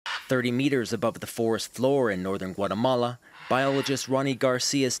30 meters above the forest floor in northern Guatemala, biologist Ronnie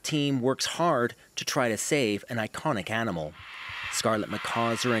Garcia's team works hard to try to save an iconic animal. Scarlet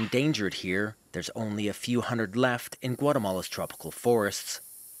macaws are endangered here. There's only a few hundred left in Guatemala's tropical forests.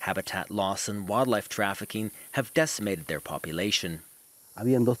 Habitat loss and wildlife trafficking have decimated their population.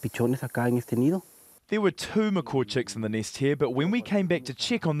 Habían dos pichones acá en este nido. There were 2 macaw chicks in the nest here, but when we came back to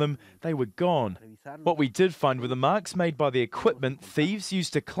check on them, they were gone. What we did find were the marks made by the equipment thieves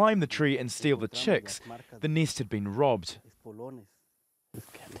used to climb the tree and steal the chicks. The nest had been robbed.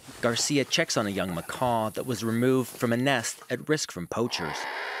 Garcia checks on a young macaw that was removed from a nest at risk from poachers.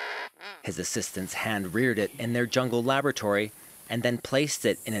 His assistants hand-reared it in their jungle laboratory and then placed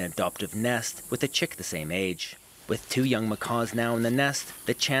it in an adoptive nest with a chick the same age. With 2 young macaws now in the nest,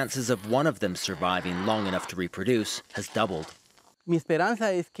 the chances of one of them surviving long enough to reproduce has doubled. Mi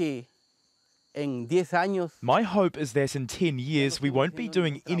esperanza es que en 10 años. My hope is that in 10 years we won't be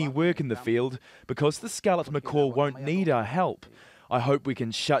doing any work in the field because the scarlet macaw won't need our help. I hope we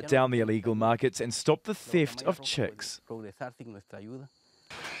can shut down the illegal markets and stop the theft of chicks.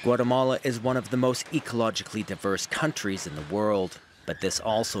 Guatemala is one of the most ecologically diverse countries in the world, but this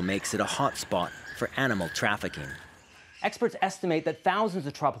also makes it a hotspot for animal trafficking. Experts estimate that thousands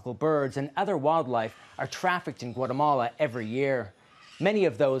of tropical birds and other wildlife are trafficked in Guatemala every year. Many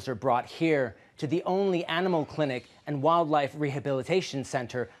of those are brought here to the only animal clinic and wildlife rehabilitation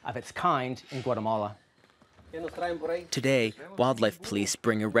center of its kind in Guatemala. Today, wildlife police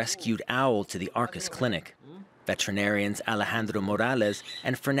bring a rescued owl to the Arcus clinic. Veterinarians Alejandro Morales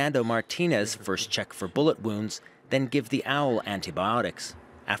and Fernando Martinez first check for bullet wounds, then give the owl antibiotics.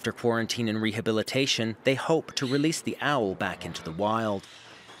 After quarantine and rehabilitation, they hope to release the owl back into the wild.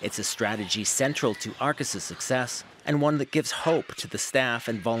 It's a strategy central to Arcus's success and one that gives hope to the staff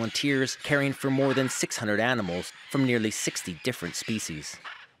and volunteers caring for more than 600 animals from nearly 60 different species.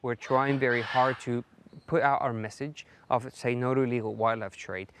 We're trying very hard to put out our message of say no to illegal wildlife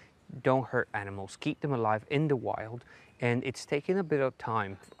trade. Don't hurt animals, keep them alive in the wild, and it's taken a bit of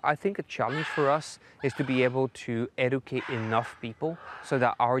time. I think a challenge for us is to be able to educate enough people so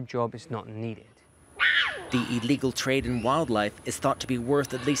that our job is not needed. The illegal trade in wildlife is thought to be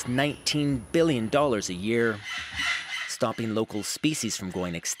worth at least $19 billion a year. Stopping local species from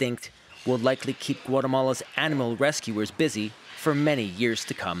going extinct will likely keep Guatemala's animal rescuers busy for many years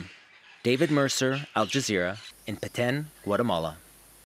to come. David Mercer, Al Jazeera, in Petén, Guatemala.